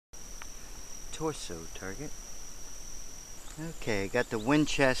torso target. Okay, got the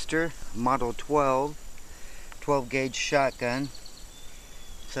Winchester Model 12 gauge shotgun.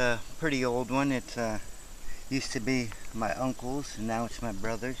 It's a pretty old one. It's used to be my uncle's and now it's my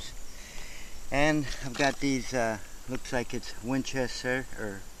brother's. And I've got these, looks like it's Winchester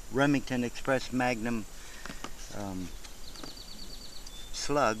or Remington Express Magnum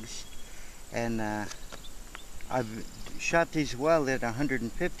slugs. And I've shot these well at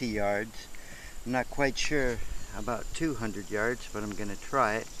 150 yards. I'm not quite sure about 200 yards, but I'm going to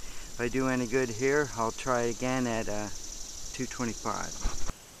try it. If I do any good here, I'll try again at 225.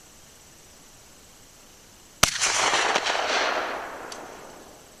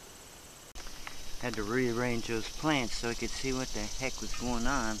 Had to rearrange those plants so I could see what the heck was going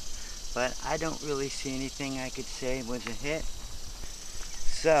on, but I don't really see anything I could say was a hit.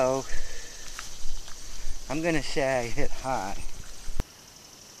 So I'm going to say I hit high.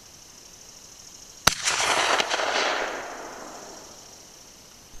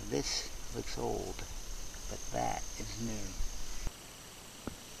 This looks old, but that is new.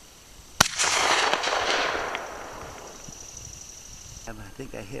 I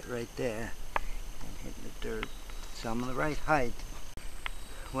think I hit right there and hit the dirt. So I'm on the right height.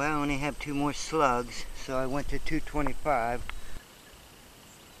 Well, I only have 2 more slugs, so I went to 225.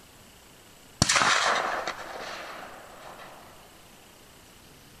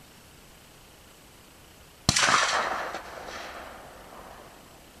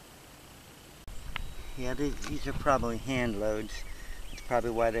 Yeah, these are probably hand loads. That's probably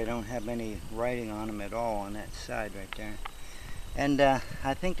why they don't have any writing on them at all on that side right there. And I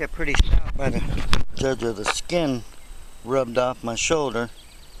think they're pretty stout by the judge of the skin rubbed off my shoulder.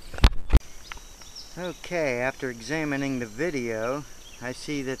 Okay, after examining the video, I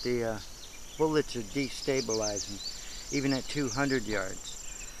see that the bullets are destabilizing, even at 200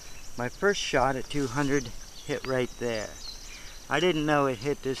 yards. My first shot at 200 hit right there. I didn't know it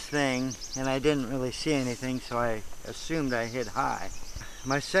hit this thing, and I didn't really see anything, so I assumed I hit high.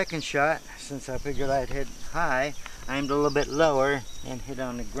 My second shot, since I figured I'd hit high, I aimed a little bit lower and hit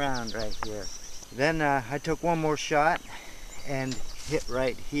on the ground right here. Then I took one more shot and hit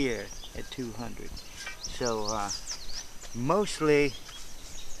right here at 200. So mostly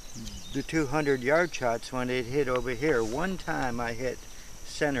the 200-yard shots when it hit over here. One time I hit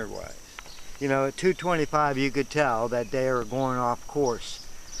center-wise. You know, at 225 you could tell that they were going off course.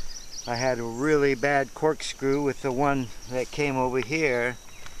 I had a really bad corkscrew with the one that came over here,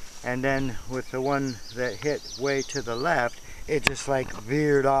 and then with the one that hit way to the left, it just like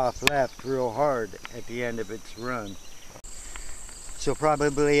veered off left real hard at the end of its run. So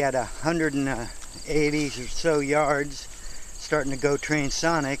probably at 180 or so yards, starting to go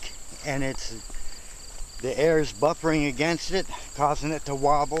transonic, and the air's buffering against it, causing it to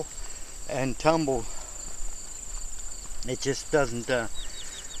wobble and tumble. It just doesn't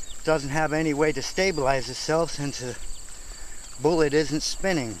have any way to stabilize itself since the bullet isn't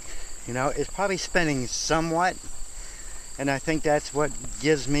spinning. You know, it's probably spinning somewhat, and I think that's what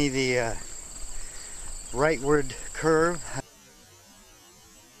gives me the rightward curve.